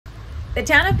The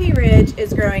town of Pea Ridge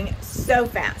is growing so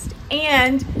fast,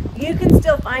 and you can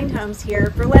still find homes here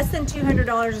for less than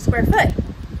 $200 a square foot.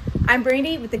 I'm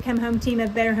Brandy with the Come Home team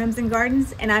of Better Homes and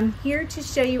Gardens, and I'm here to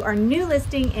show you our new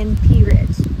listing in Pea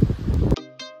Ridge.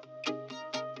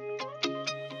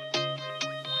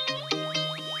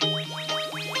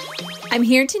 I'm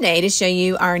here today to show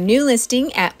you our new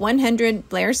listing at 100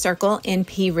 Blair Circle in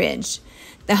Pea Ridge.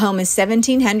 The home is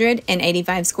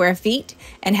 1,785 square feet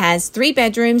and has 3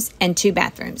 bedrooms and 2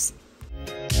 bathrooms.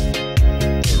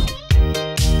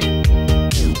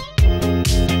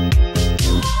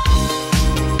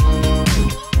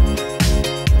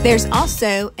 There's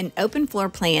also an open floor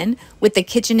plan with a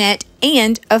kitchenette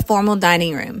and a formal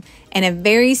dining room and a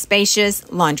very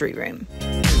spacious laundry room.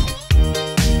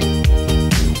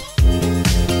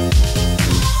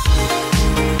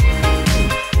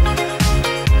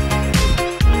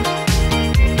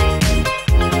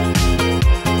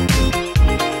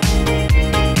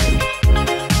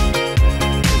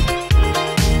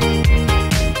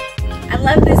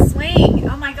 I love this swing.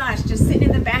 Oh my gosh, just sitting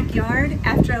in the backyard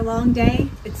after a long day,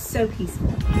 it's so peaceful.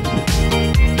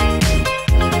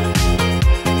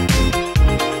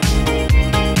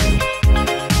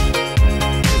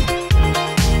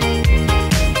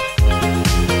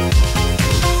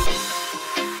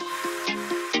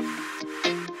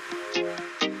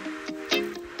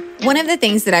 One of the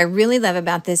things that I really love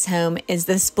about this home is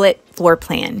the split floor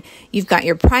plan. You've got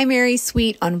your primary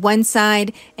suite on one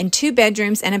side and 2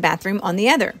 bedrooms and a bathroom on the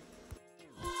other.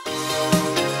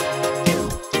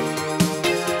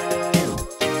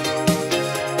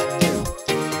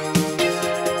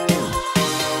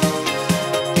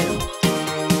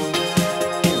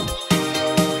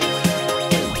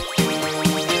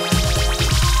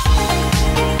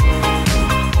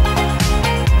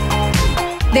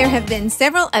 There have been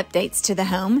several updates to the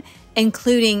home,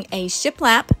 including a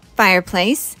shiplap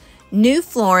fireplace, new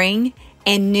flooring,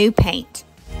 and new paint.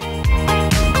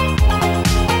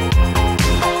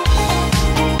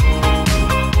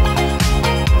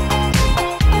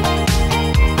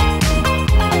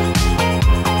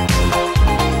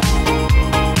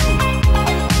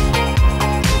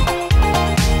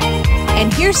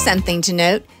 And here's something to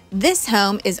note. This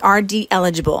home is RD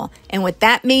eligible, and what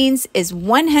that means is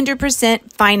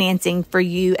 100% financing for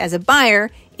you as a buyer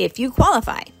if you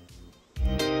qualify.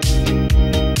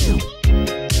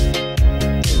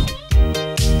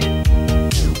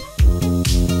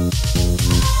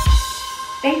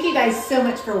 Thank you guys so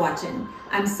much for watching.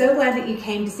 I'm so glad that you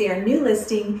came to see our new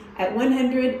listing at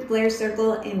 100 Blair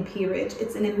Circle in Pea Ridge.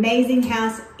 It's an amazing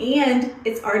house and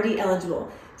it's RD eligible.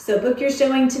 So book your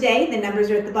showing today. The numbers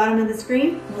are at the bottom of the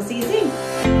screen. We'll see you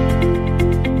soon.